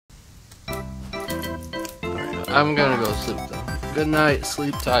I'm gonna go sleep though. Good night,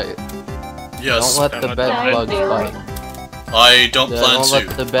 sleep tight. Yes. Don't let the bed bugs bite. I don't plan to. Don't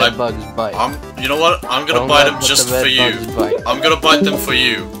let the bed bugs bite. You know what? I'm gonna bite them just for you. I'm gonna bite them for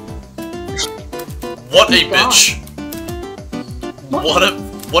you. What a bitch!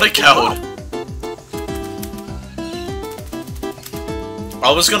 What a coward!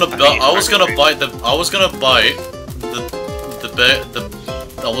 I was gonna bite the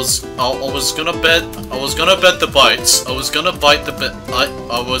bites.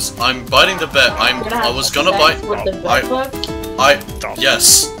 I'm biting the bet.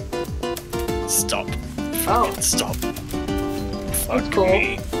 Yes. Stop. Oh. Stop. That's cool.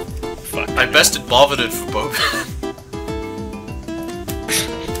 Me. Fuck. I bested Bovid for Bovid.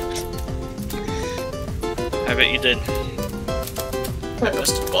 I bet you did. I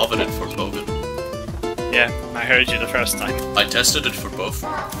bested Bovid for Bovid. Yeah, I heard you the first time. I tested it for both.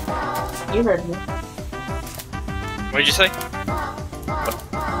 You heard me. What did you say?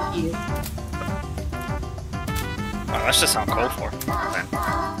 You. Oh, that's just how I'm called for. Man.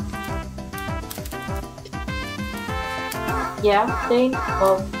 Yeah, Dane?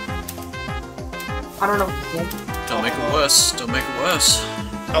 Well, I don't know what to say. Don't make it worse. Don't make it worse.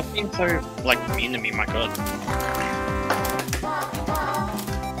 Stop being so, like, mean to me, my god.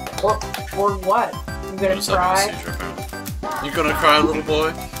 Or what? I'm gonna cry? You gonna cry, little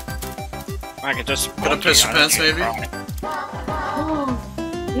boy? I could just... Gonna piss your pants, maybe?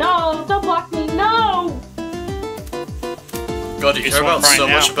 No! Don't block me! No! God, you care about so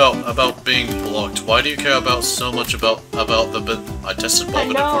much about being blocked. Why do you care about so much about the bit? I tested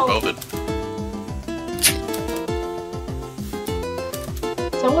Bovid for Bovid.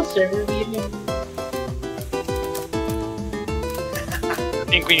 Someone server viewed me. I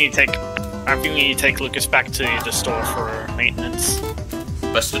think we need to take Lucas back to the store for maintenance.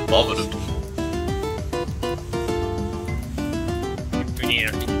 Bested Bovid. We need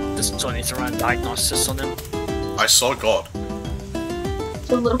this one needs to run diagnosis on him. I saw God.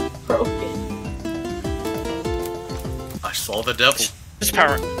 It's a little broken. I saw the devil. Just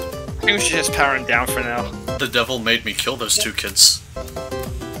power. I think we should just power him down for now. The devil made me kill those two kids.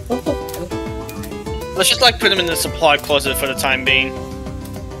 Let's just like put him in the supply closet for the time being.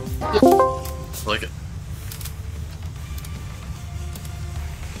 Like it.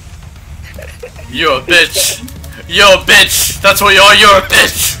 You're a bitch. You're a bitch. That's what you are. You're a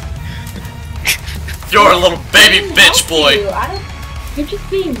bitch. You're a little baby bitch boy. You're just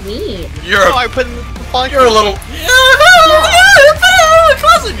being mean. You're a. I put him in the supply You're a little.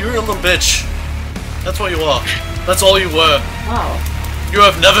 You're a little bitch. That's what you are. That's all you were. Wow. You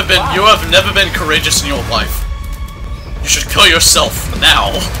have never been. You have never been courageous in your life. You should kill yourself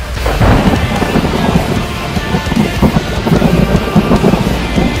now.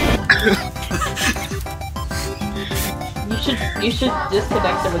 You should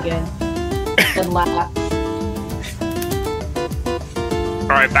disconnect him again and laugh.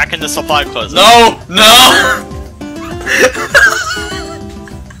 Alright, back in the supply closet. No! No!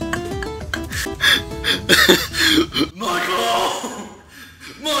 Michael!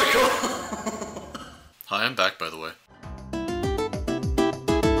 Michael! Hi, I'm back, by the way.